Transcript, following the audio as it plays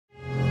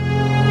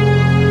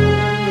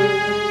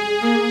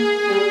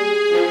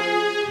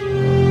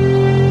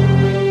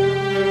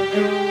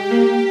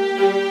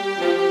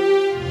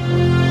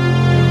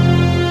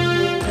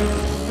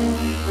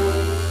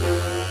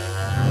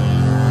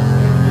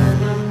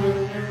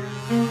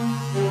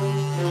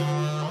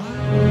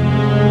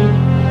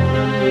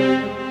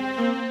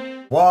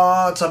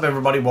What's up,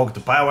 everybody? Welcome to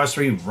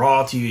BioS3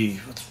 Raw TV.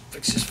 Let's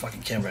fix this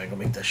fucking camera angle,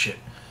 make that shit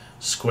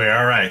square.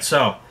 Alright,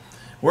 so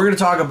we're going to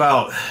talk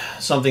about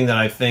something that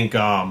I think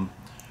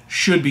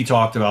should be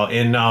talked about.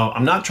 And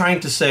I'm not trying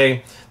to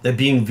say that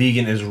being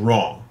vegan is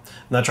wrong.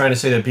 I'm not trying to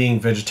say that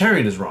being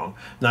vegetarian is wrong.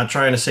 I'm not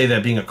trying to say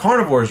that being a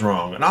carnivore is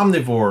wrong, an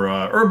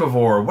omnivore,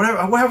 herbivore,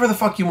 whatever the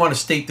fuck you want to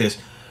state this.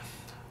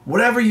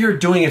 Whatever you're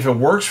doing, if it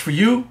works for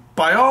you,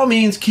 by all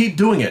means, keep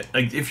doing it.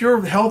 Like, if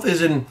your health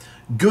is in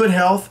good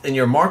health and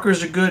your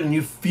markers are good and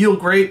you feel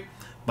great,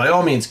 by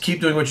all means,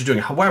 keep doing what you're doing.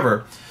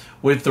 However,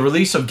 with the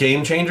release of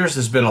Game Changers,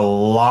 there's been a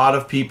lot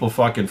of people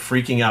fucking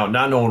freaking out,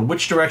 not knowing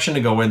which direction to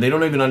go in. They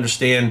don't even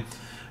understand,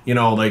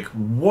 like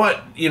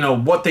what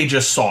they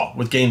just saw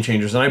with Game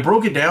Changers. And I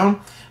broke it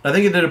down. I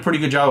think it did a pretty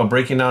good job of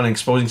breaking down and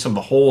exposing some of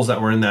the holes that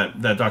were in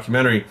that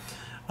documentary.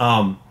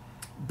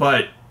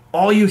 But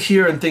all you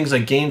hear in things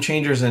like Game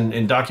Changers and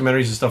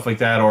documentaries and stuff like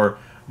that, or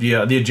the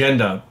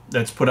agenda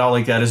that's put out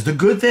like that, is the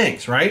good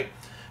things, right?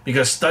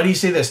 Because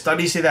studies say this,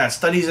 studies say that,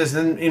 studies this,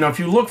 and if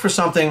you look for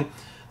something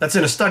that's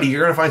in a study,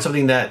 you're going to find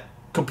something that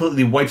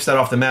completely wipes that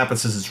off the map and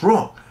says it's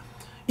wrong,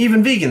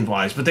 even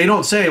vegan-wise. But they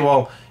don't say,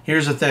 well,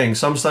 here's the thing.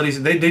 Some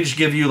studies, they just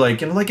give you,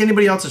 like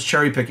anybody else is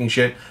cherry-picking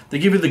shit. They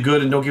give you the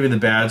good and don't give you the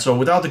bad. So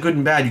without the good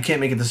and bad, you can't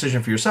make a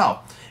decision for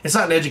yourself. It's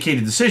not an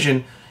educated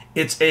decision.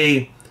 It's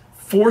a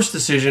forced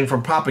decision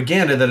from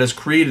propaganda that has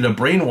created a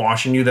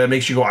brainwash in you that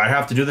makes you go, I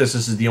have to do this.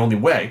 This is the only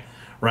way,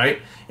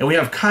 right? And we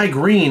have Kai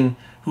Green,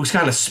 who's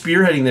kind of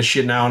spearheading this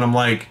shit now, and I'm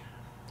like,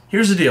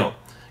 here's the deal.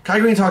 Kai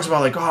Green talks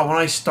about, like, oh, when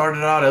I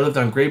started out, I lived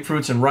on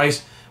grapefruits and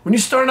rice. When you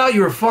started out,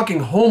 you were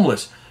fucking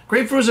homeless.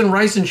 Grapefruits and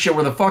rice and shit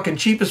were the fucking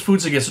cheapest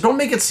foods to get. So don't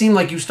make it seem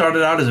like you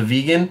started out as a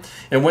vegan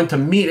and went to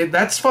meat.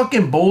 That's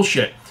fucking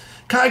bullshit.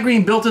 Kai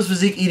Green built his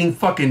physique eating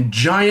fucking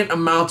giant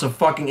amounts of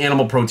fucking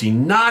animal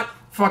protein, not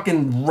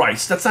fucking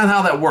rice. That's not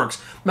how that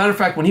works. Matter of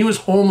fact, when he was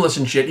homeless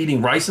and shit,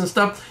 eating rice and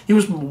stuff, he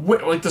was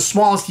like the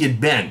smallest he had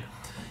been.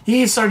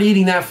 He started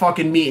eating that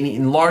fucking meat and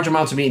eating large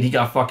amounts of meat, and he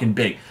got fucking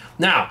big.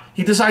 Now,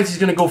 he decides he's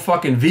going to go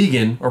fucking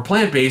vegan or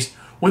plant-based.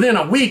 Within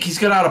a week, he's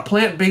got out a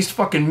plant-based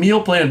fucking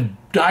meal plan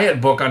diet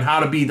book on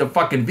how to be the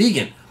fucking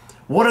vegan.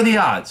 What are the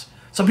odds?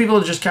 Some people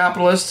are just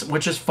capitalists,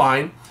 which is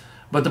fine.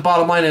 But the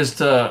bottom line is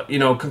to,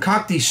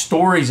 concoct these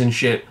stories and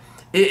shit.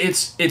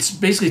 It's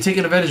basically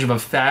taking advantage of a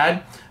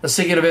fad. Let's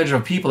take advantage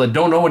of people that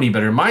don't know any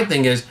better. My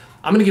thing is,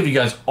 I'm going to give you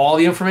guys all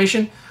the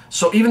information.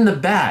 So even the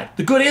bad,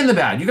 the good and the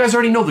bad. You guys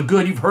already know the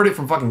good. You've heard it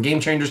from fucking Game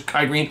Changers,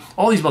 Kai Green,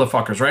 all these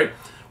motherfuckers, right?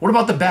 What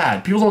about the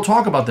bad? People don't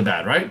talk about the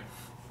bad, right?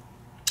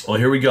 Well,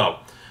 here we go.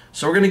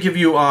 So we're going to give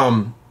you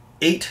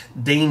 8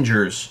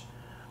 dangers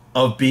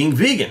of being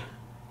vegan.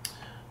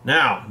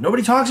 Now,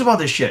 nobody talks about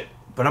this shit,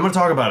 but I'm going to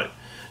talk about it.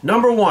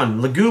 Number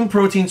 1, legume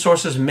protein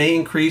sources may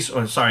increase,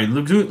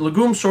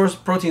 legume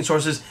protein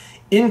sources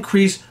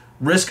increase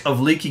risk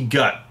of leaky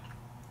gut.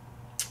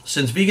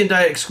 Since vegan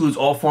diet excludes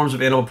all forms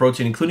of animal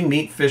protein, including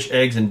meat, fish,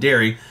 eggs, and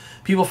dairy,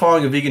 people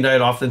following a vegan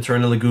diet often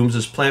turn to legumes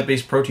as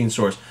plant-based protein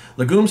source.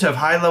 Legumes have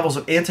high levels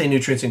of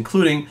anti-nutrients,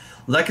 including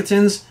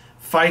lecithins,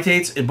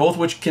 phytates, and both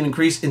which can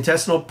increase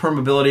intestinal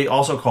permeability,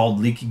 also called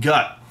leaky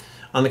gut.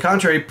 On the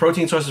contrary,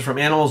 protein sources from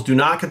animals do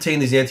not contain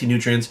these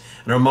anti-nutrients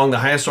and are among the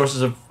highest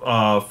sources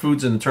of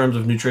foods in terms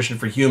of nutrition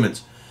for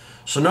humans.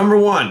 So number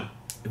 1,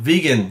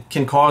 vegan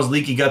can cause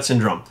leaky gut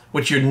syndrome,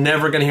 which you're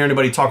never going to hear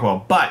anybody talk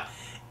about. But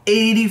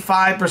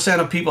 85%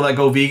 of people that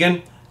go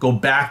vegan go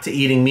back to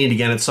eating meat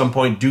again at some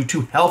point due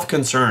to health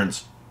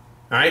concerns.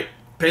 All right?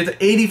 Pay the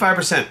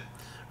 85%,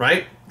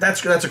 right?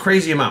 That's a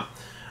crazy amount.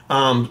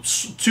 2,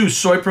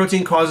 soy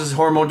protein causes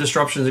hormone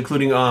disruptions,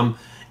 including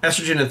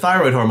estrogen and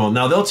thyroid hormone.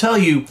 Now, they'll tell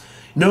you,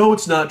 no,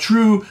 it's not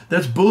true.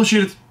 That's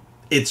bullshit.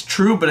 It's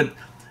true, but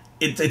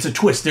it's a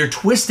twist. They're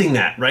twisting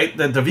that, right?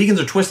 The vegans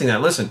are twisting that.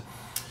 Listen,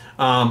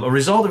 a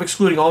result of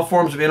excluding all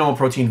forms of animal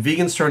protein,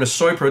 vegans turn to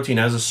soy protein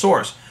as a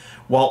source.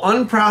 While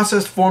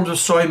unprocessed forms of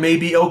soy may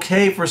be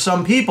okay for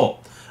some people,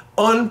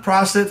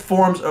 unprocessed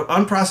forms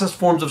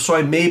of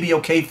soy may be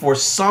okay for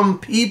some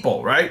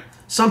people, right?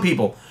 Some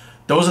people.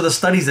 Those are the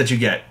studies that you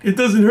get. It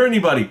doesn't hurt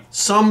anybody.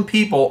 Some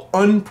people,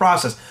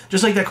 unprocessed.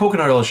 Just like that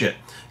coconut oil shit.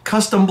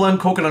 Custom blend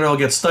coconut oil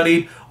gets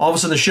studied. All of a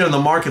sudden the shit on the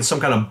market's some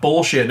kind of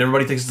bullshit and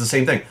everybody thinks it's the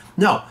same thing.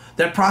 No,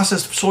 that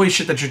processed soy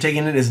shit that you're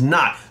taking in is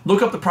not.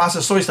 Look up the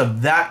processed soy stuff.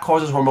 That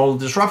causes hormonal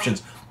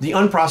disruptions. The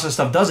unprocessed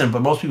stuff doesn't,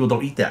 but most people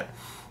don't eat that.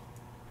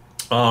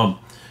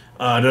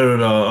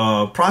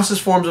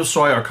 Processed forms of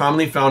soy are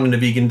commonly found in the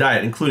vegan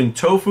diet, including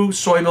tofu,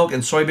 soy milk,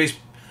 and soy-based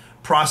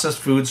processed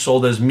foods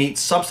sold as meat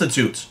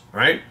substitutes,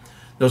 right?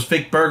 Those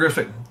fake burgers,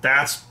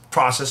 that's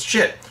processed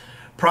shit.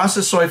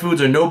 Processed soy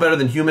foods are no better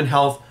than human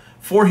health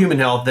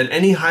than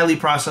any highly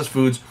processed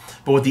foods,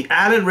 but with the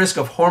added risk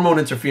of hormone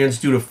interference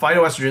due to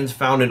phytoestrogens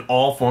found in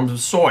all forms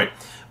of soy.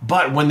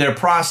 But when they're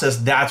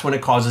processed, that's when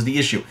it causes the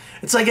issue.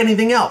 It's like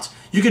anything else.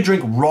 You could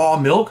drink raw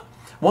milk.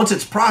 Once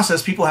it's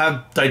processed, people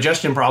have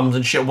digestion problems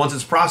and shit once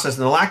it's processed,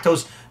 and the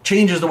lactose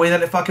changes the way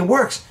that it fucking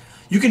works.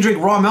 You can drink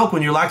raw milk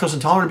when you're lactose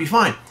intolerant and be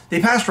fine.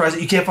 They pasteurize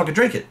it, you can't fucking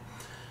drink it.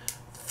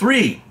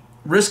 3,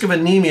 risk of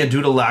anemia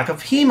due to lack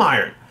of heme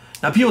iron.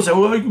 Now people say,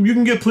 well, you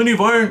can get plenty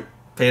of iron.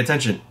 Pay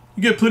attention.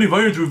 You get plenty of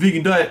iron through a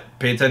vegan diet.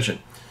 Pay attention.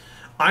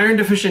 Iron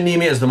deficient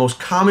anemia is the most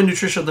common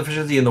nutritional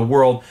deficiency in the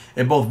world,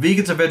 and both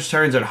vegans and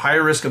vegetarians are at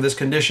higher risk of this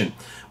condition.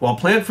 While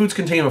plant foods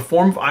contain a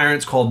form of iron,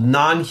 it's called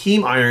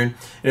non-heme iron,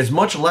 and is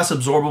much less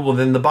absorbable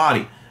than the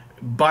body,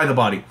 by the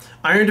body.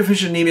 Iron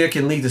deficient anemia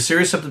can lead to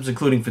serious symptoms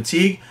including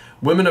fatigue.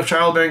 Women of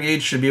childbearing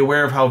age should be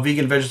aware of how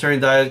vegan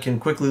vegetarian diet can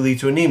quickly lead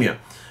to anemia.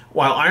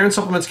 While iron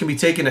supplements can be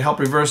taken to help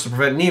reverse to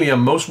prevent anemia,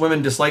 most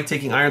women dislike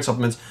taking iron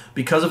supplements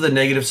because of the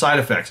negative side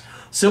effects.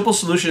 Simple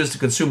solution is to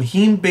consume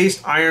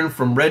heme-based iron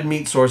from red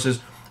meat sources.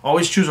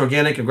 Always choose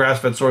organic and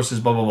grass-fed sources,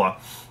 blah, blah, blah.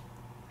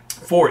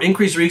 4.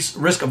 Increased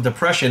risk of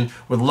depression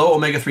with low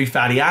omega-3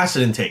 fatty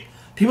acid intake.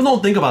 People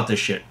don't think about this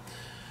shit.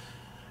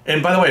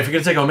 And by the way, if you're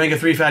going to take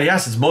omega-3 fatty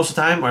acids, most of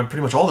the time, or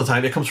pretty much all the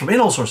time, it comes from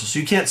animal sources, so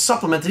you can't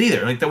supplement it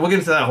either. Like that, we'll get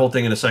into that whole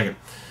thing in a second.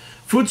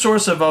 Food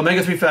source of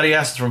omega-3 fatty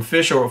acids from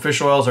fish or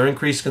fish oils or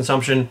increased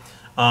consumption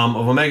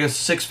of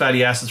omega-6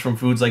 fatty acids from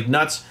foods like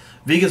nuts.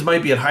 Vegans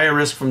might be at higher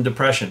risk from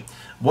depression.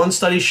 One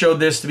study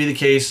showed this to be the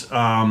case.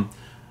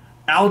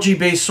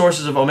 Algae-based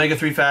sources of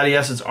omega-3 fatty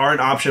acids are an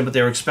option, but they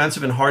are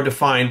expensive and hard to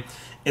find.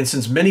 And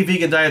since many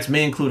vegan diets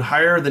may include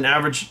higher than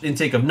average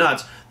intake of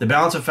nuts, the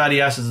balance of fatty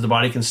acids in the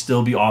body can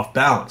still be off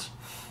balance.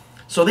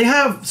 So they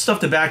have stuff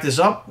to back this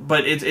up,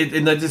 but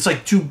it's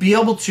like to be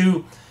able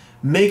to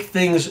make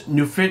things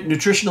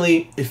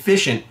nutritionally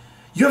efficient,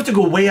 you have to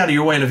go way out of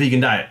your way in a vegan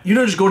diet. You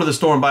don't just go to the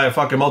store and buy a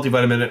fucking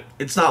multivitamin.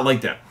 It's not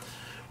like that.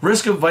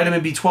 Risk of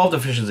vitamin B12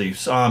 deficiency.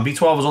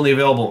 B12 is only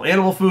available in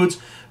animal foods.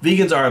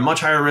 Vegans are at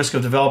much higher risk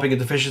of developing a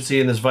deficiency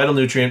in this vital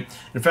nutrient.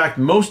 In fact,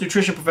 most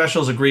nutrition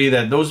professionals agree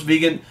that those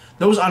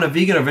on a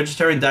vegan or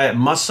vegetarian diet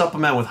must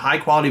supplement with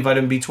high-quality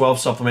vitamin B12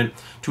 supplement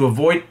to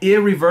avoid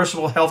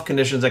irreversible health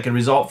conditions that can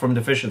result from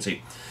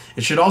deficiency.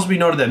 It should also be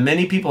noted that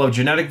many people have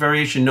genetic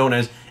variation known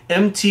as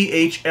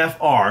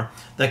MTHFR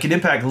that can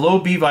impact low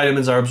B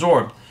vitamins are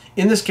absorbed.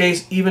 In this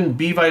case, even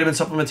B vitamin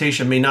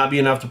supplementation may not be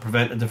enough to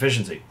prevent a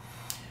deficiency.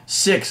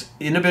 6.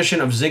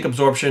 Inhibition of zinc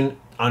absorption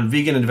on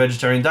vegan and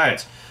vegetarian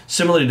diets.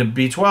 Similarly to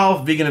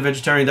B12, vegan and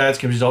vegetarian diets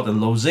can result in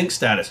low zinc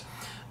status.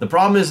 The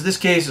problem is, in this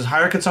case, is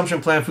higher consumption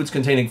of plant foods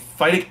containing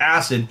phytic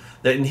acid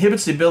that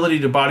inhibits the ability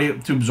of the body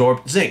to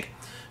absorb zinc.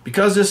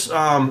 Because this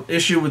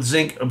issue with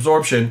zinc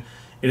absorption,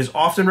 it is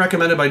often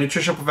recommended by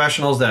nutritional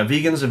professionals that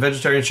vegans and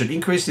vegetarians should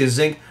increase the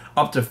zinc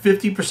up to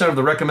 50% of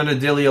the recommended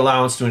daily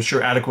allowance to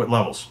ensure adequate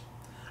levels.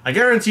 I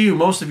guarantee you,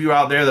 most of you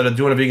out there that are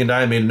doing a vegan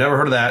diet may have never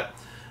heard of that.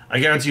 I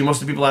guarantee you,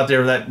 most of the people out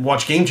there that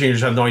watch Game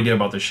Changers have no idea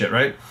about this shit,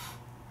 right?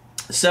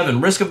 7.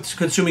 Risk of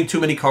consuming too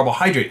many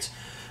carbohydrates.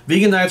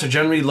 Vegan diets are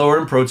generally lower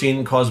in protein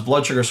and cause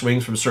blood sugar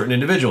swings from certain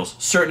individuals.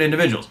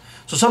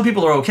 So some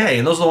people are okay,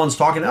 and those are the ones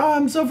talking, oh,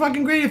 I'm so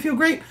fucking great, I feel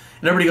great.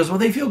 And everybody goes, well,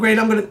 they feel great,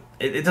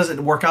 it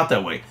doesn't work out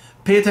that way.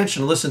 Pay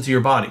attention and listen to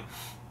your body.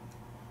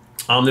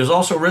 There's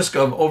also a risk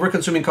of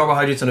over-consuming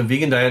carbohydrates in a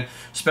vegan diet,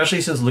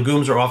 especially since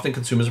legumes are often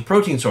consumed as a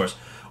protein source.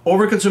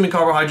 Over-consuming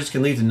carbohydrates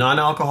can lead to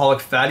non-alcoholic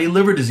fatty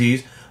liver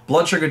disease,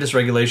 blood sugar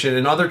dysregulation,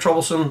 and other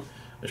troublesome...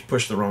 I just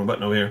pushed the wrong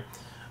button over here.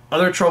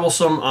 Other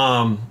troublesome...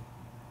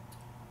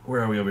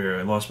 where are we over here?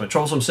 I lost my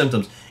troublesome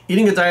symptoms.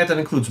 Eating a diet that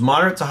includes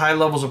moderate to high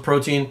levels of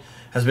protein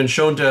has been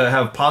shown to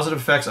have positive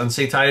effects on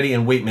satiety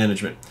and weight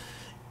management.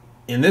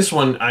 In this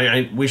one,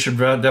 we should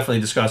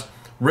definitely discuss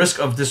risk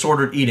of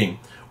disordered eating.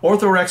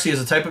 Orthorexia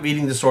is a type of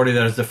eating disorder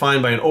that is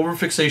defined by an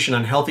overfixation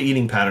on healthy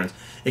eating patterns.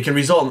 It can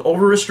result in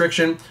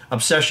over-restriction,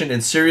 obsession,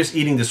 and serious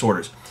eating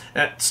disorders.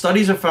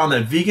 Studies have found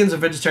that vegans and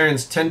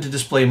vegetarians tend to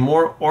display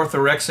more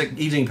orthorexic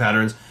eating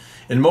patterns,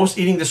 and most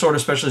eating disorder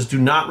specialists do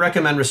not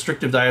recommend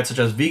restrictive diets such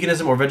as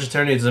veganism or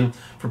vegetarianism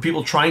for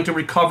people trying to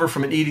recover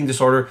from an eating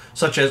disorder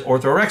such as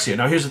orthorexia.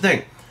 Now here's the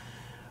thing.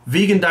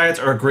 Vegan diets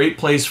are a great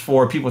place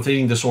for people with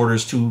eating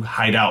disorders to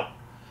hide out.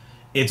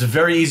 It's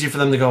very easy for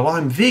them to go, well,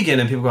 I'm vegan,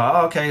 and people go,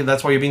 oh, okay,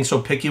 that's why you're being so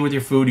picky with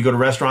your food. You go to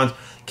restaurants,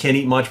 can't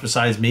eat much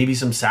besides maybe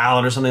some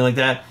salad or something like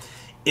that.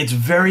 It's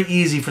very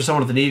easy for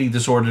someone with an eating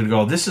disorder to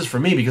go, this is for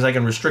me because I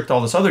can restrict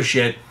all this other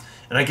shit,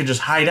 and I can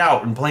just hide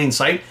out in plain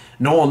sight.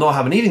 No one will know I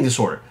have an eating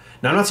disorder.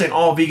 Now, I'm not saying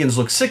all vegans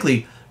look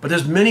sickly, but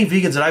there's many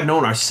vegans that I've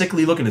known are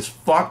sickly looking as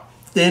fuck,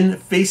 thin,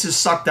 faces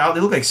sucked out.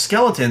 They look like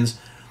skeletons.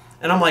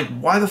 And I'm like,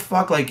 why the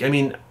fuck? Like, I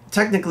mean,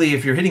 technically,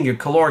 if you're hitting your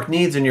caloric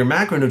needs and your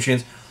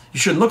macronutrients, you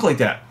shouldn't look like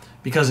that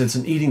because it's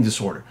an eating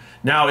disorder.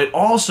 Now, it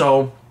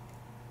also,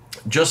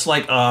 just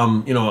like,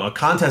 you know, a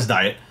contest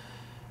diet,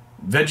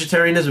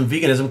 vegetarianism,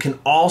 veganism can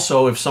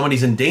also, if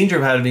somebody's in danger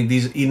of having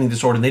these eating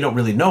disorder and they don't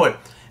really know it,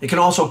 it can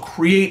also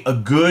create a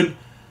good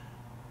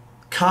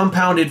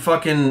compounded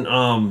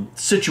fucking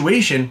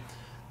situation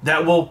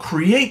that will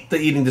create the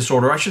eating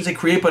disorder. I shouldn't say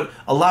create, but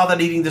allow that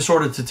eating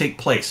disorder to take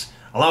place.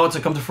 Allow it to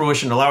come to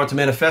fruition, allow it to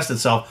manifest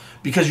itself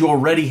because you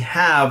already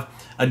have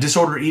a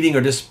disordered eating or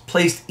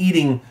displaced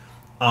eating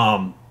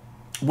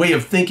way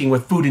of thinking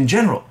with food in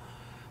general.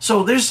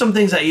 So there's some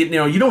things that, you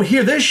know, you don't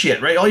hear this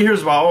shit, right? All you hear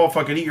is about, oh,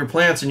 fucking eat your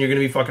plants and you're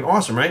going to be fucking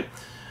awesome, right?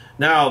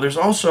 Now, there's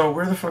also,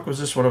 where the fuck was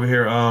this one over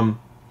here?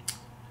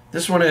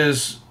 This one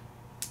is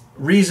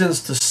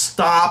reasons to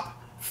stop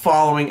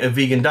following a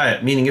vegan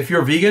diet. Meaning, if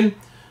you're vegan,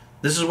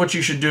 this is what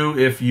you should do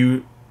if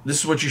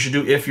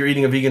you're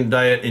eating a vegan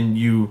diet and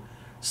you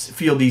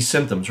feel these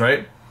symptoms,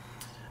 right?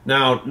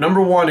 Now,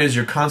 number one is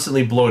you're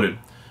constantly bloated.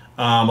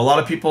 A lot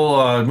of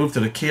people move to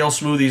the kale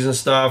smoothies and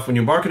stuff. When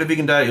you embark on a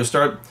vegan diet, you'll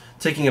start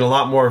taking in a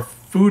lot more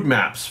food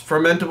maps,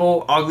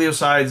 fermentable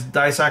oligosaccharide,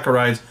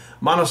 disaccharides,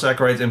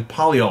 monosaccharides, and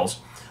polyols,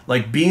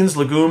 like beans,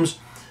 legumes.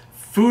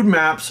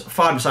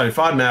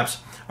 FODMAPs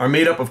are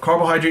made up of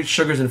carbohydrates,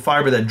 sugars, and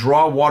fiber that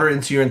draw water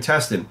into your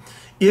intestine.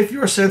 If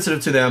you're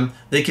sensitive to them,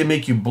 they can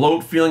make you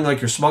bloat, feeling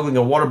like you're smuggling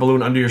a water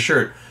balloon under your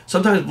shirt.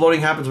 Sometimes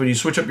bloating happens when you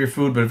switch up your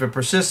food, but if it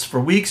persists for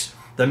weeks,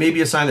 that may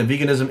be a sign that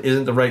veganism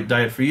isn't the right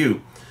diet for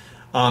you.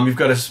 You've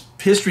got a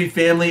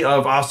family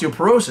of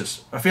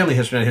osteoporosis. Family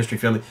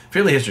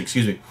history,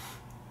 excuse me.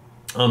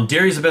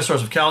 Dairy is the best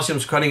source of calcium,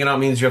 so cutting it out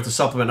means you have to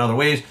supplement in other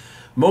ways.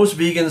 Most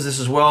vegans, this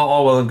is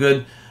all well and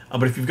good,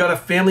 but if you've got a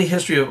family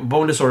history of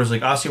bone disorders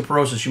like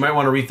osteoporosis, you might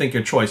want to rethink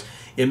your choice.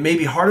 It may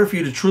be harder for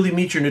you to truly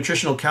meet your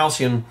nutritional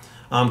calcium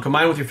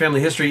combined with your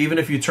family history, even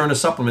if you turn to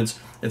supplements.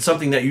 It's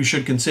something that you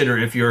should consider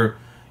if you're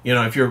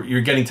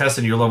getting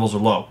tested and your levels are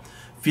low.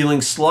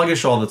 Feeling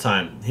sluggish all the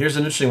time. Here's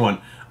an interesting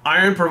one.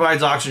 Iron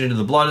provides oxygen to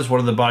the blood, is one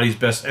of the body's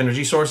best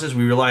energy sources.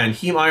 We rely on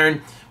heme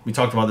iron. We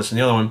talked about this in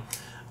the other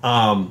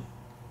one.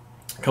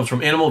 Comes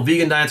from animal.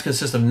 Vegan diets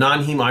consist of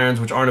non-heme irons,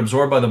 which aren't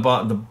absorbed by the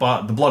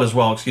blood as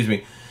well. Excuse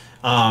me.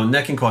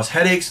 That can cause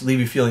headaches, leave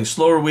you feeling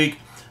slow or weak.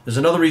 There's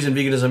another reason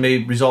veganism may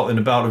result in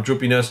a bout of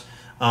droopiness.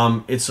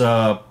 It's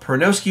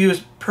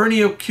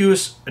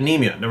pernicious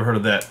anemia. Never heard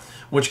of that.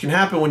 Which can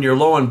happen when you're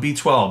low on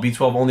B12.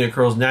 B12 only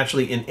occurs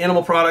naturally in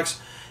animal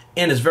products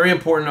and is very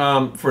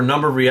important for a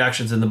number of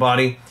reactions in the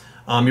body.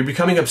 You're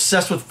becoming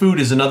obsessed with food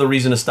is another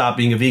reason to stop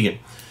being a vegan.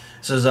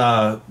 This is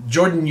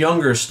Jordan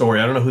Younger's story.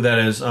 I don't know who that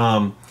is.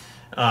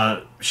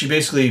 She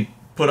basically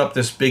put up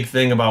this big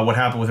thing about what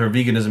happened with her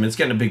veganism. It's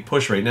getting a big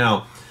push right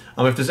now.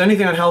 If there's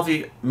any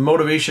unhealthy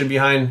motivation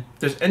behind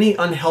a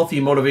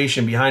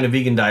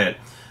vegan diet,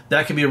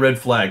 that can be a red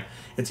flag.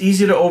 It's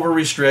easy to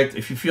over-restrict.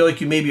 If you feel like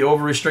you may be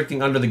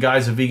over-restricting under the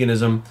guise of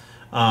veganism,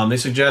 they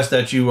suggest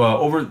that you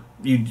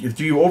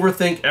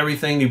overthink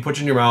everything you put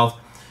in your mouth.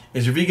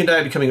 Is your vegan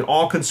diet becoming an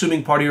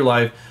all-consuming part of your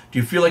life? Do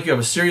you feel like you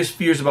have serious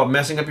fears about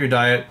messing up your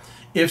diet?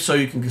 If so,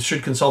 you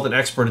should consult an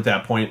expert at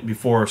that point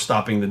before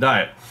stopping the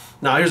diet.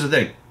 Now, here's the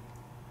thing.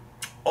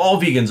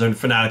 All vegans are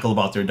fanatical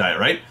about their diet,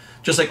 right?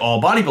 Just like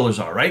all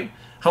bodybuilders are, right?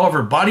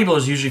 However,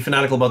 bodybuilders are usually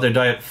fanatical about their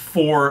diet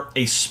for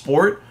a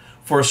sport,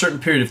 for a certain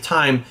period of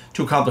time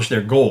to accomplish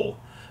their goal.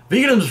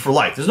 Veganism is for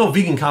life. There's no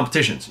vegan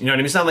competitions. You know what I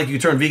mean? It's not like you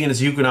turn vegan and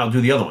so you can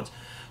outdo the other ones.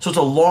 So it's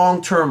a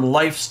long-term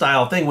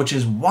lifestyle thing, which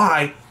is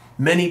why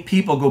many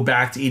people go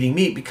back to eating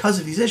meat because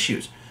of these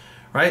issues,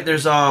 right?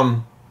 There's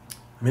all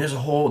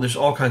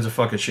kinds of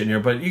fucking shit in here,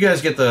 but you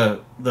guys get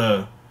the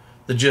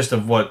gist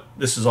of what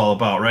this is all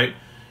about, right?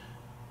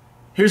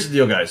 Here's the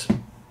deal, guys.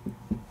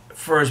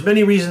 For as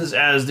many reasons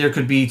as there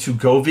could be to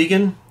go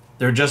vegan,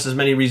 there are just as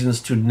many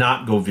reasons to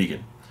not go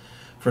vegan.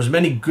 For as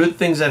many good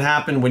things that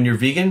happen when you're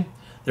vegan,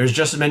 there's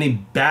just as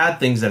many bad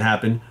things that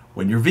happen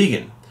when you're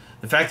vegan.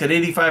 The fact that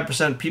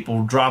 85% of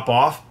people drop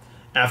off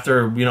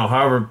after,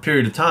 however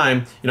period of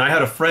time. I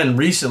had a friend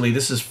recently,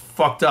 this is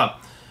fucked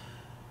up.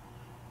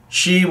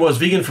 She was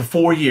vegan for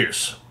 4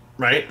 years,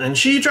 right? And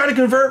she tried to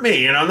convert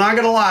me, and I'm not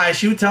gonna lie,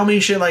 she would tell me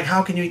shit like,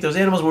 how can you eat those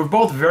animals? We're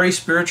both very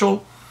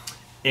spiritual,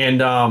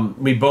 and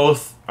we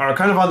both are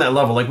kind of on that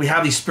level. Like, we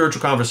have these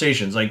spiritual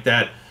conversations like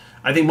that.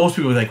 I think most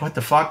people are like, what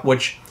the fuck?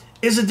 Which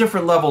is a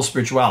different level of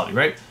spirituality,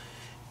 right?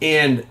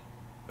 And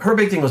her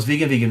big thing was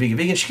vegan.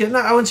 She,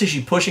 I wouldn't say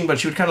she's pushing, but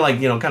she would kind of like,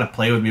 kind of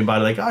play with me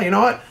about it. Like, oh, you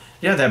know what?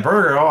 Yeah, that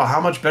burger. Oh,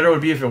 how much better it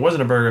would be if it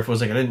wasn't a burger, if it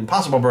was like an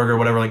impossible burger or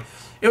whatever. Like,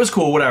 it was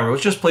cool, whatever. It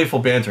was just playful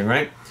bantering,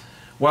 right?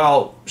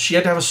 Well, she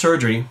had to have a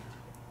surgery,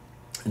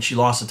 and she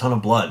lost a ton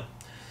of blood.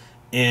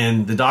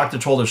 And the doctor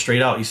told her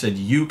straight out, he said,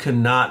 you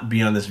cannot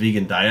be on this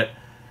vegan diet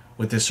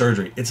with this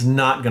surgery. It's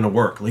not going to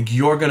work. Like,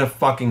 you're going to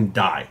fucking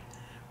die.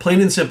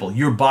 Plain and simple.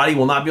 Your body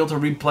will not be able to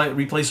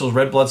replace those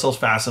red blood cells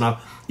fast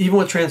enough. Even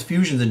with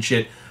transfusions and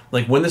shit.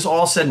 Like, when this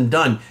all said and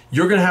done,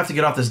 you're going to have to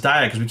get off this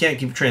diet because we can't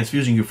keep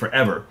transfusing you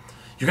forever.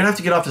 You're going to have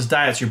to get off this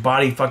diet so your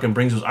body fucking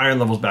brings those iron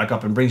levels back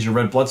up and brings your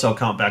red blood cell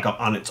count back up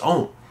on its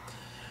own.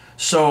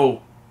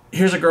 So,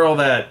 here's a girl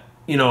that,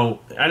 I don't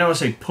want to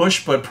say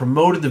push, but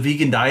promoted the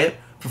vegan diet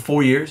for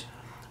 4 years,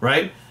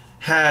 right?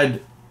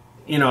 Had,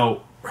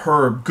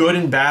 her good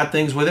and bad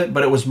things with it,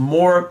 but it was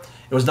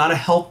not a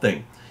health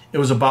thing. It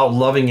was about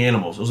loving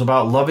animals. It was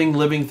about loving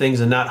living things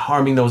and not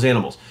harming those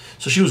animals.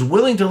 So she was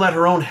willing to let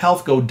her own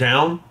health go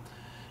down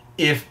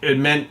if it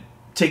meant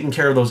taking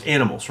care of those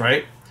animals,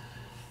 right?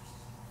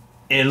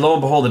 And lo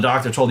and behold, the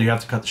doctor told her you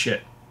have to cut the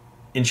shit.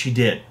 And she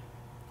did.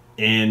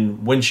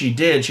 And when she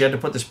did, she had to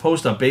put this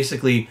post up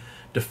basically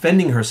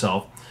defending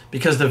herself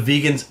because the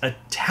vegans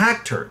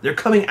attacked her. They're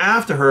coming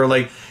after her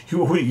like,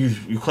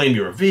 you claim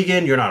you're a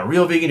vegan, you're not a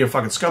real vegan, you're a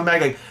fucking scumbag.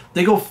 Like,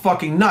 they go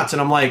fucking nuts.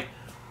 And I'm like,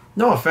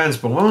 no offense,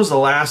 but when was the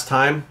last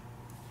time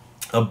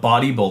a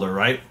bodybuilder,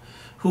 right,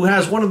 who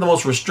has one of the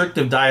most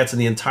restrictive diets on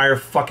the entire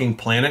fucking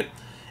planet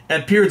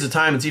at periods of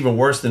time, it's even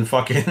worse than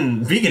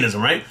fucking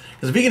veganism, right?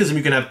 Because veganism,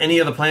 you can have any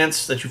of the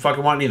plants that you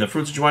fucking want, any of the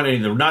fruits that you want, any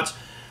of the nuts.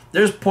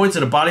 There's points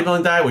in a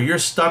bodybuilding diet where you're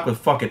stuck with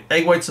fucking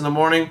egg whites in the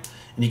morning,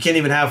 and you can't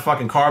even have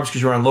fucking carbs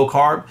because you're on low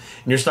carb,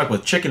 and you're stuck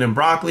with chicken and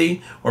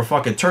broccoli, or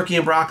fucking turkey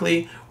and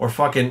broccoli, or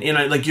fucking, you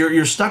know, like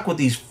you're stuck with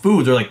these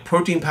foods, or like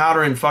protein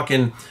powder and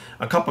fucking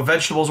a cup of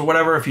vegetables or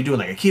whatever. If you're doing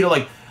like a keto,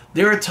 like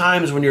there are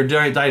times when your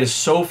diet is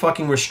so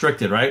fucking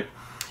restricted, right?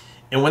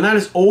 And when that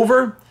is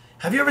over,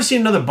 have you ever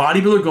seen another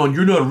bodybuilder going,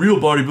 "You're not a real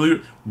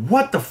bodybuilder"?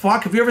 What the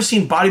fuck? Have you ever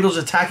seen bodybuilders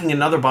attacking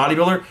another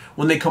bodybuilder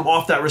when they come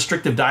off that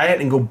restrictive diet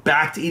and go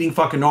back to eating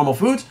fucking normal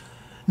foods?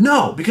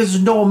 No, because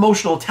there's no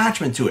emotional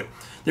attachment to it.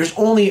 There's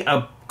only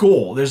a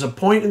goal. There's a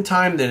point in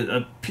time, that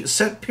a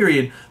set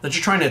period that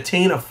you're trying to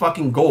attain a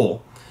fucking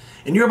goal.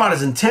 And you're about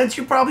as intense,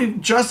 you're probably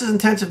just as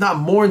intense, if not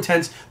more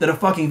intense, than a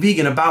fucking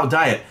vegan about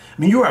diet.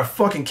 I mean, you are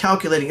fucking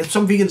calculating.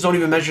 Some vegans don't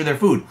even measure their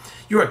food.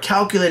 You are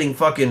calculating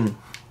fucking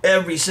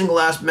every single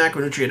last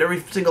macronutrient, every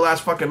single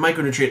last fucking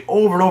micronutrient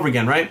over and over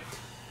again, right?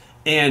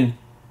 And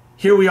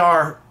here we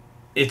are,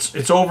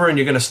 it's over, and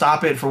you're going to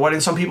stop it for what?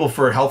 And some people,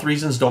 for health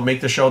reasons, don't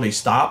make the show, they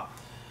stop.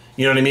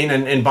 You know what I mean?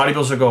 And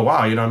bodybuilders will go,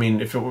 wow, you know what I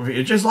mean? If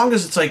as long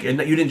as it's like, and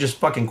you didn't just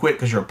fucking quit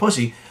because you're a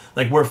pussy,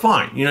 like, we're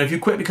fine. You know, if you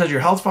quit because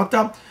your health's fucked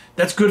up,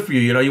 that's good for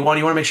you. You know, you want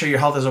to make sure your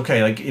health is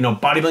okay. Like, you know,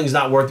 bodybuilding is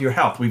not worth your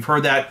health. We've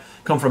heard that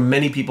come from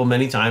many people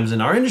many times in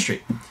our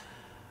industry.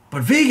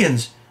 But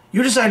vegans,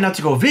 you decide not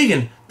to go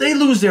vegan, they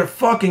lose their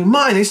fucking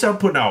mind. They start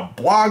putting out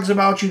blogs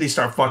about you. They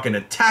start fucking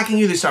attacking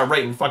you. They start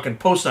writing fucking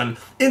posts on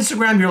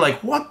Instagram. You're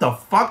like, what the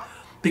fuck?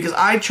 Because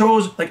I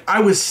chose, like,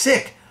 I was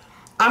sick.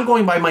 I'm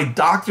going by my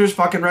doctor's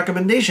fucking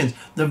recommendations.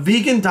 The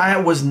vegan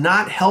diet was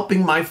not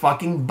helping my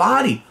fucking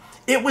body.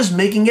 It was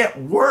making it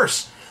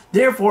worse.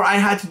 Therefore, I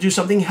had to do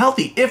something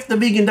healthy. If the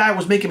vegan diet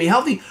was making me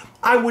healthy,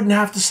 I wouldn't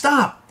have to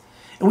stop.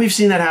 And we've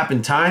seen that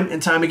happen time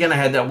and time again. I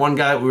had that one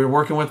guy that we were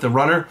working with, the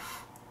runner,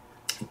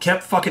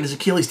 kept fucking his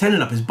Achilles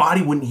tendon up. His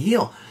body wouldn't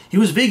heal. He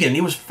was vegan.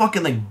 He was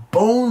fucking like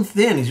bone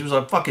thin. He was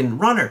a fucking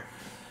runner.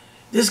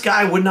 This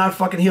guy would not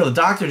fucking heal. The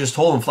doctor just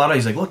told him flat out,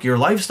 he's like, look, your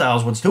lifestyle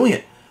is what's doing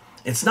it.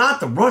 It's not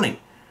the running.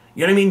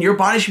 You know what I mean? Your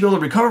body should be able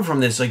to recover from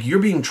this. Like, you're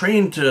being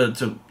trained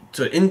to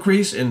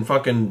increase and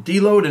fucking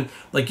deload, and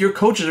like your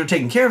coaches are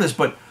taking care of this,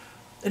 but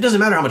it doesn't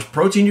matter how much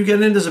protein you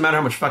get in, it doesn't matter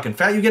how much fucking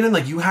fat you get in,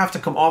 like, you have to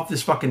come off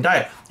this fucking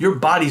diet. Your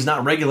body's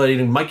not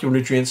regulating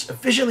micronutrients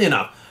efficiently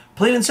enough.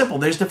 Plain and simple.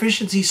 There's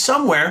deficiency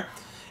somewhere,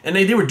 and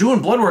they were doing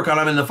blood work on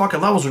him, and the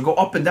fucking levels would go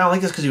up and down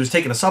like this because he was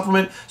taking a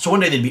supplement. So one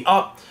day they'd be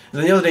up,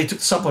 and then the other day he took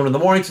the supplement in the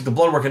morning, took the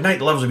blood work at night,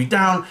 the levels would be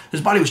down. His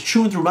body was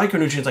chewing through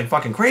micronutrients like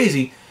fucking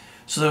crazy.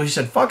 So he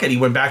said, fuck it. He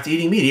went back to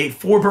eating meat. He ate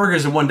 4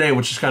 burgers in one day,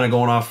 which is kind of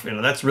going off, you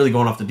know, that's really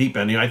going off the deep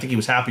end. You know, I think he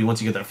was happy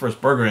once he got that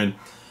first burger in,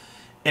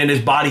 and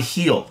his body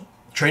healed.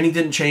 Training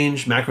didn't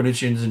change,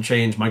 macronutrients didn't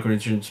change,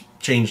 micronutrients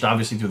changed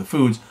obviously through the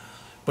foods,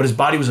 but his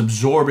body was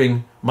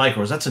absorbing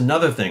micros. That's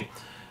another thing.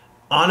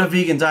 On a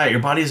vegan diet,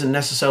 your body doesn't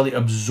necessarily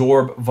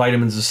absorb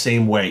vitamins the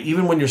same way,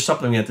 even when you're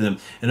supplementing them.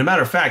 And a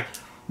matter of fact,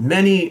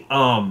 many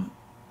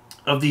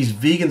of these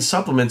vegan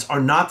supplements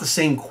are not the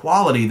same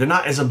quality. They're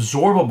not as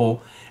absorbable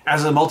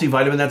as a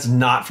multivitamin that's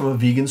not from a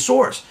vegan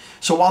source.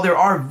 So while there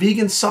are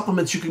vegan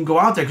supplements you can go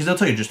out there, because they'll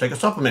tell you, just take a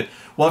supplement.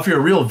 Well, if you're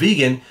a real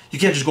vegan, you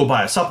can't just go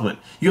buy a supplement.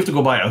 You have to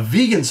go buy a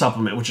vegan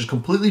supplement, which is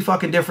completely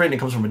fucking different. It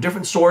comes from a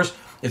different source.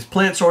 It's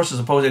plant source as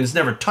opposed, and it's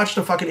never touched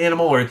a fucking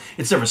animal, or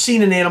it's never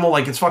seen an animal.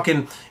 Like, it's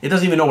fucking, it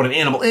doesn't even know what an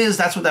animal is.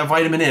 That's what that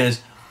vitamin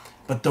is.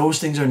 But those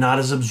things are not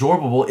as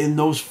absorbable in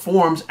those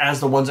forms as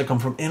the ones that come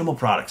from animal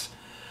products.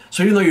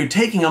 So even though you're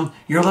taking them,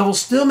 your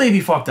levels still may be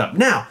fucked up.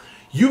 Now,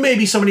 you may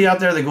be somebody out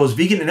there that goes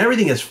vegan and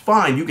everything is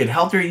fine. You get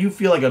healthier, you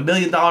feel like $1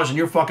 million, and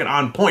you're fucking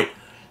on point.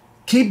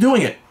 Keep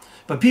doing it.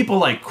 But people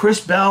like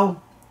Chris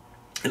Bell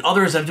and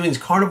others that are doing these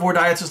carnivore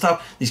diets and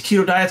stuff, these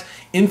keto diets,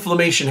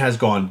 inflammation has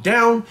gone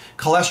down,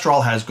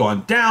 cholesterol has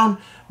gone down,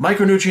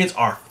 micronutrients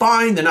are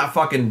fine, they're not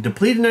fucking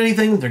depleting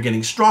anything, they're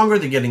getting stronger,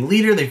 they're getting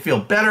leaner, they feel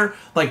better.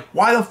 Like,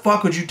 why the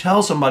fuck would you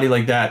tell somebody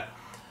like that?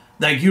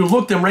 Like, you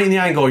look them right in the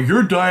eye and go,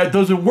 your diet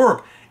doesn't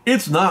work.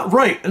 It's not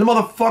right. And the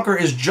motherfucker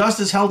is just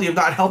as healthy, if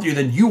not healthier,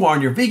 than you are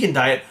in your vegan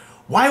diet.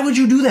 Why would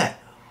you do that?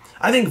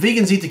 I think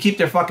vegans need to keep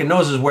their fucking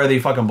noses where they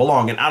fucking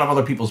belong and out of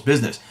other people's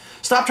business.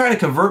 Stop trying to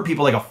convert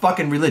people like a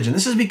fucking religion.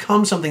 This has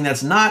become something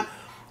that's not,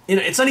 you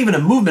know, it's not even a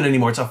movement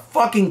anymore. It's a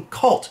fucking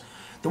cult.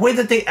 The way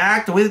that they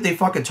act, the way that they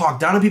fucking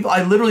talk down on people.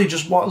 I literally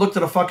just looked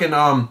at a fucking,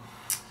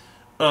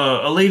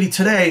 a lady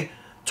today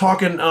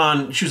talking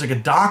on, she was like a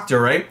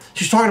doctor, right?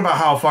 She's talking about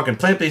how fucking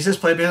plant-based this,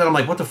 plant-based that. I'm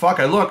like, what the fuck?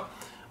 I look.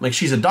 Like,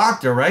 she's a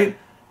doctor, right?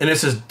 And it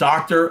says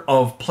doctor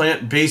of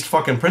plant-based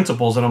fucking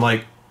principles. And I'm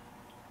like,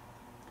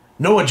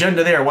 no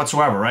agenda there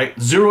whatsoever, right?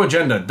 Zero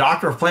agenda.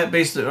 Doctor of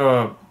plant-based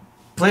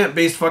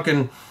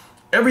fucking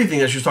everything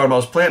that she's talking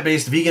about is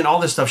plant-based, vegan, all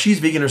this stuff. She's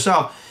vegan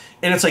herself.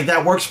 And it's like,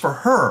 that works for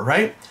her,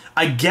 right?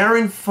 I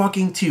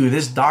guarantee you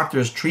this doctor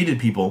has treated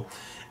people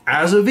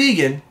as a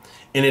vegan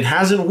and it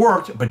hasn't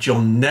worked, but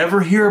you'll never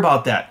hear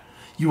about that.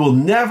 You will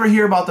never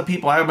hear about the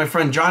people. I have my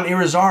friend John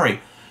Irizarry,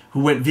 who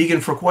went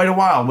vegan for quite a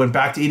while went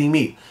back to eating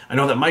meat. I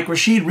know that Mike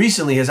Rashid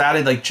recently has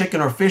added like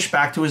chicken or fish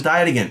back to his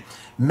diet again.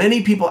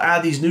 Many people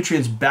add these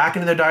nutrients back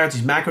into their diets,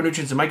 these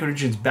macronutrients and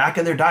micronutrients back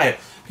in their diet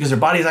because their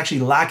body is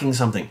actually lacking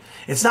something.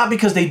 It's not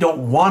because they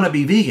don't want to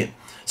be vegan.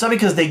 It's not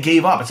because they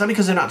gave up. It's not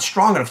because they're not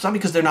strong enough. It's not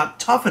because they're not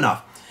tough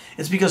enough.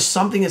 It's because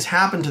something has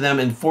happened to them,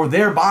 and for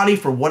their body,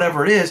 for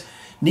whatever it is,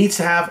 needs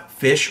to have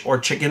fish or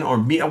chicken or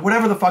meat or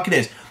whatever the fuck it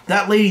is.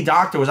 That lady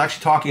doctor was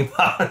actually talking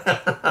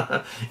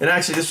about, and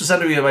actually this was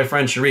sent to me by my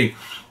friend Cherie,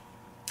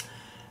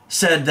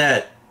 said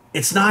that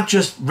it's not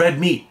just red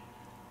meat.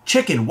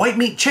 Chicken, white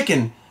meat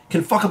chicken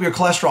can fuck up your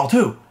cholesterol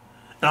too.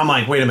 And I'm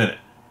like, wait a minute.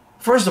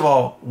 First of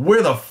all,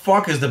 where the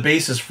fuck is the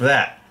basis for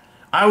that?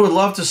 I would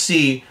love to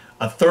see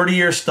a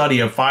 30-year study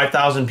of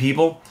 5,000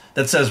 people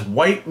that says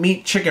white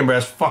meat chicken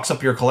breast fucks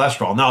up your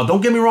cholesterol. Now,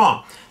 don't get me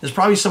wrong. There's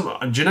probably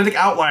some genetic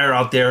outlier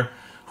out there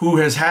who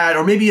has had,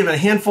 or maybe even a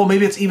handful,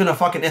 maybe it's even a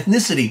fucking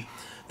ethnicity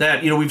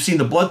that, you know, we've seen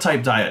the blood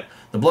type diet.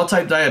 The blood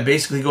type diet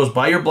basically goes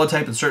by your blood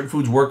type, and certain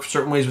foods work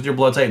certain ways with your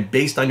blood type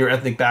based on your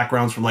ethnic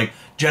backgrounds from like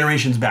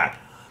generations back.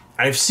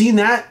 I've seen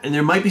that, and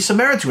there might be some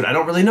merit to it. I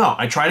don't really know.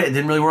 I tried it. It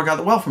didn't really work out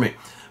that well for me.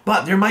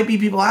 But there might be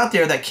people out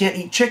there that can't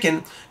eat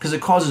chicken because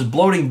it causes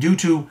bloating due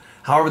to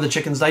however the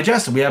chicken's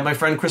digested. We had my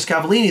friend Chris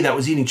Cavallini that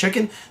was eating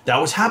chicken. That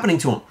was happening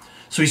to him.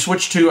 So he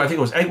switched to, I think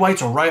it was egg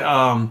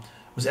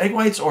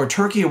whites or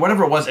turkey or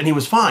whatever it was, and he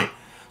was fine.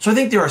 So I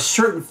think there are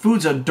certain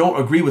foods that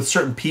don't agree with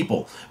certain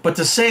people. But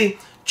to say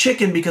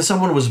chicken because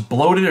someone was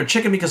bloated or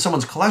chicken because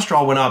someone's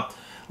cholesterol went up,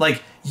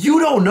 like, you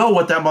don't know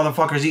what that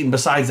motherfucker's eating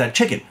besides that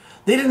chicken.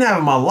 They didn't have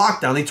him on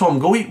lockdown. They told him,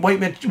 go eat white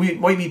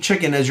meat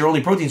chicken as your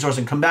only protein source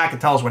and come back and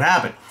tell us what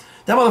happened.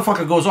 That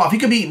motherfucker goes off. He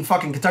could be eating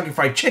fucking Kentucky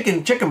Fried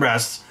Chicken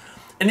breasts,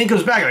 and then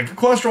comes back like,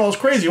 cholesterol is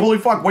crazy. Holy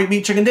fuck, white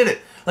meat chicken did it.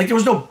 Like, there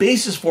was no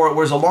basis for it,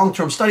 whereas a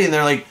long-term study, and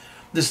they're like,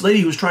 this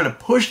lady who's trying to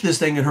push this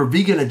thing in her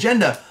vegan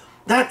agenda,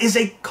 that is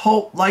a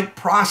cult-like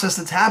process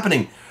that's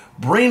happening.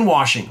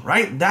 Brainwashing,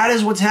 right? That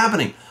is what's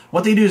happening.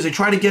 What they do is they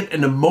try to get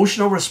an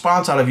emotional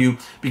response out of you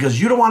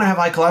because you don't want to have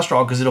high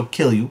cholesterol because it'll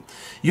kill you.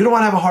 You don't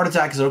want to have a heart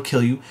attack because it'll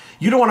kill you.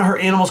 You don't want to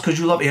hurt animals because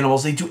you love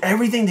animals. They do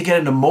everything to get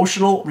an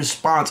emotional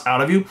response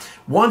out of you.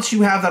 Once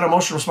you have that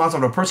emotional response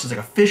out of a person, it's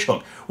like a fish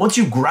hook. Once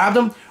you grab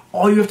them,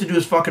 all you have to do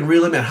is fucking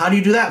reel them in. How do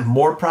you do that?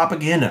 More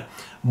propaganda.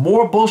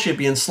 More bullshit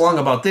being slung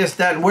about this,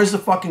 that, and where's the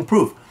fucking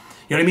proof?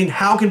 You know what I mean?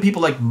 How can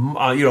people like,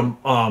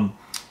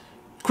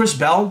 Chris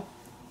Bell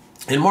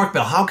and Mark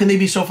Bell, how can they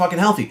be so fucking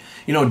healthy?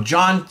 You know,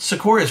 John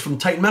Secorius from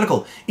Titan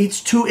Medical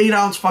eats 2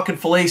 8-ounce fucking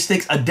filet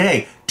steaks a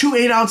day. 2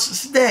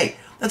 8-ounces a day.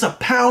 That's a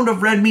pound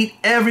of red meat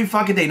every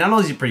fucking day. Not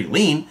only is he pretty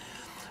lean,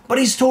 but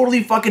he's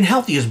totally fucking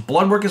healthy. His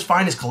blood work is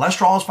fine. His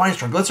cholesterol is fine. His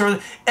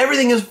triglycerides,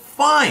 everything is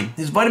fine.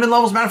 His vitamin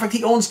levels, matter of fact,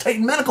 he owns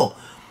Titan Medical.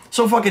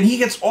 So fucking he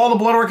gets all the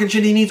blood work and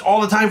shit he needs all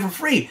the time for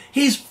free.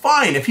 He's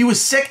fine. If he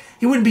was sick,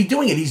 he wouldn't be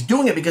doing it. He's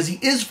doing it because he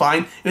is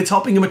fine, and it's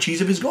helping him achieve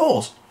his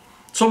goals.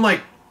 So I'm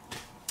like,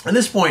 at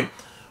this point,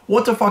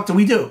 what the fuck do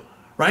we do,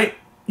 right?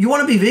 You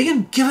want to be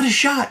vegan? Give it a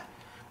shot.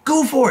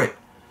 Go for it.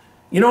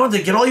 You know what?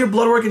 To get all your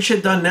blood work and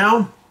shit done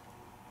now,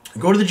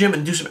 go to the gym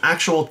and do some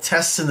actual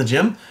tests in the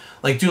gym.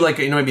 Like do like,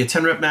 you know, maybe a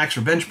 10 rep max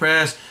for bench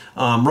press,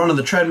 run on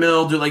the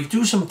treadmill,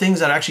 do some things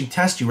that actually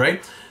test you,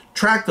 right?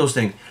 Track those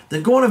things.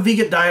 Then go on a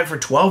vegan diet for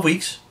 12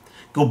 weeks.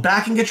 Go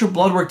back and get your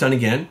blood work done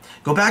again.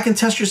 Go back and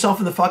test yourself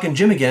in the fucking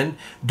gym again.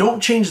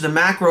 Don't change the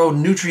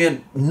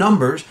macronutrient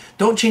numbers.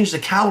 Don't change the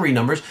calorie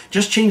numbers.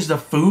 Just change the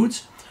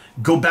foods.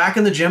 Go back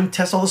in the gym,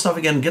 test all the stuff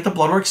again, get the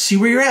blood work, see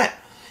where you're at.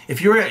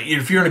 If you're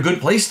in a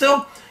good place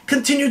still,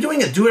 continue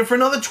doing it. Do it for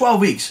another 12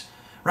 weeks,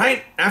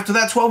 right? After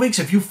that 12 weeks,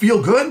 if you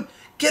feel good,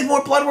 get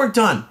more blood work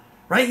done,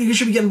 right? You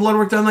should be getting blood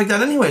work done like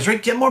that anyways,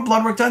 right? Get more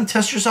blood work done,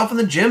 test yourself in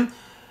the gym.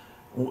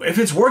 If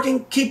it's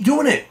working, keep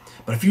doing it.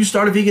 But if you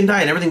start a vegan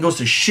diet and everything goes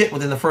to shit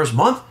within the first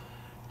month,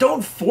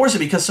 don't force it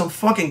because some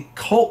fucking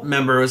cult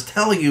member is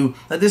telling you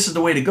that this is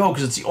the way to go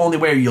because it's the only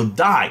way or you'll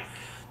die.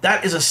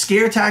 That is a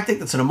scare tactic,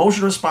 that's an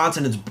emotional response,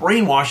 and it's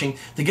brainwashing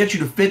to get you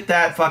to fit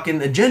that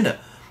fucking agenda.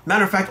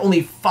 Matter of fact,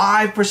 only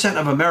 5%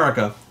 of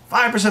America,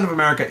 5% of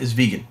America is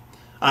vegan.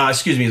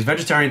 Is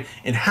vegetarian,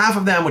 and half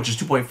of them, which is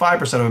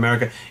 2.5% of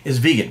America, is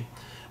vegan.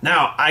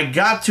 Now, I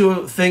got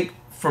to think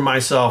for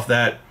myself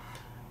that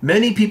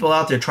many people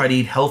out there try to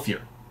eat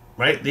healthier,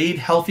 right? They eat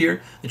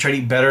healthier, they try to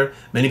eat better.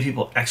 Many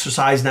people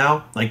exercise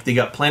now, like they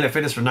got Planet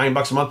Fitness for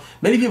 $9 a month.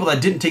 Many people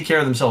that didn't take care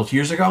of themselves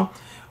years ago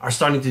are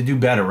starting to do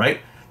better, right?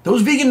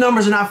 Those vegan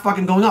numbers are not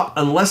fucking going up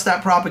unless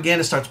that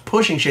propaganda starts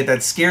pushing shit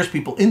that scares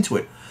people into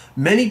it.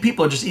 Many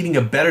people are just eating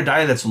a better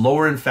diet that's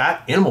lower in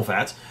fat, animal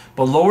fats,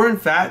 but lower in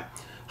fat,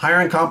 higher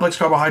in complex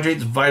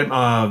carbohydrates,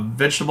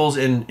 vegetables,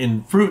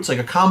 and fruits, like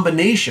a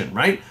combination,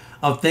 right,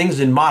 of things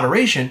in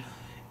moderation,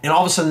 and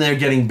all of a sudden they're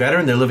getting better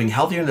and they're living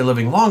healthier and they're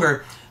living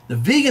longer. The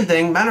vegan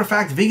thing, matter of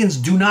fact,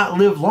 vegans do not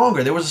live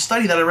longer. There was a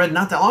study that I read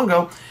not that long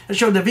ago that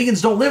showed that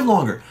vegans don't live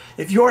longer.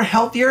 If you're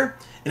healthier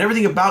and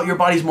everything about your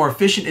body is more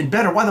efficient and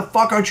better, why the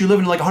fuck aren't you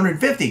living like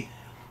 150?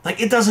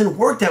 Like, it doesn't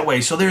work that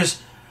way. So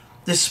there's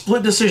this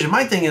split decision.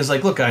 My thing is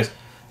like, look guys,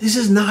 this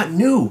is not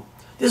new.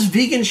 This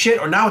vegan shit,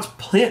 or now it's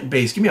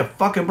plant-based. Give me a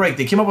fucking break.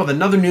 They came up with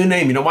another new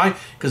name. You know why?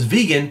 Because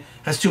vegan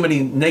has too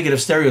many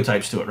negative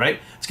stereotypes to it, right?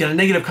 It's got a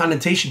negative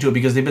connotation to it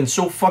because they've been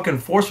so fucking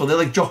forceful. They're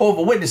like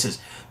Jehovah's Witnesses.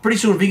 Pretty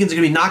soon vegans are going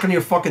to be knocking on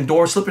your fucking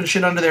door, slipping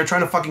shit under there,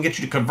 trying to fucking get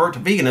you to convert to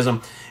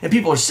veganism, and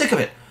people are sick of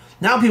it.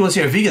 Now people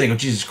say you're vegan, they go,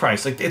 Jesus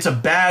Christ. Like, it's a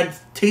bad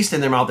taste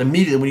in their mouth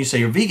immediately when you say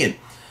you're vegan.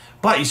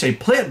 But you say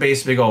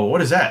plant-based, they go,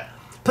 what is that?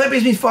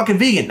 Plant-based means fucking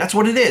vegan. That's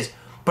what it is.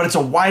 But it's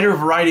a wider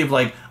variety of,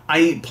 like, I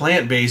eat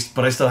plant-based,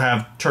 but I still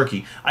have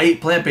turkey. I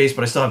eat plant-based,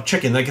 but I still have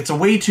chicken. Like, it's a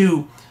way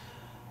to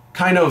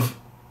kind of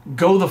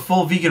go the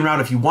full vegan route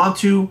if you want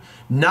to,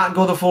 not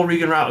go the full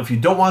vegan route if you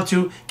don't want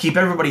to, keep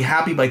everybody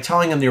happy by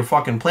telling them you're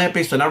fucking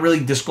plant-based, but not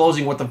really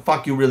disclosing what the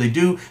fuck you really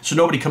do, so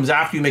nobody comes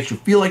after you, makes you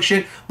feel like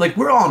shit. Like,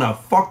 we're all in a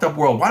fucked up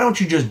world. Why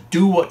don't you just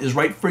do what is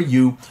right for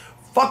you?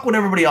 Fuck what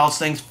everybody else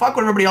thinks, fuck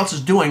what everybody else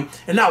is doing,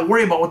 and not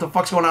worry about what the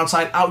fuck's going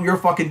outside out your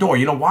fucking door.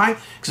 You know why?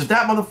 Because if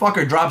that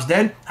motherfucker drops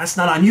dead, that's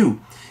not on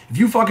you. If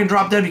you fucking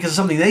drop dead because of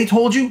something they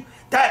told you,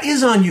 that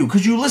is on you,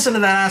 because you listened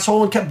to that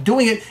asshole and kept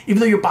doing it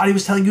even though your body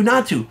was telling you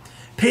not to.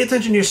 Pay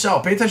attention to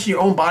yourself. Pay attention to your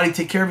own body.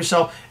 Take care of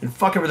yourself, and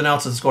fuck everything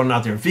else that's going on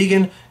out there.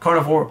 Vegan,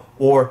 carnivore,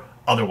 or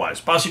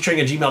otherwise.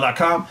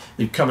 BossYouTraining@gmail.com.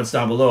 Leave comments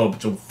down below, but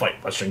don't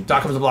fight.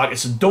 BossYouTraining.com is the blog.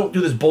 It's don't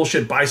do this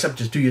bullshit bicep.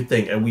 Just do your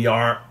thing, and we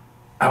are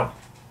out.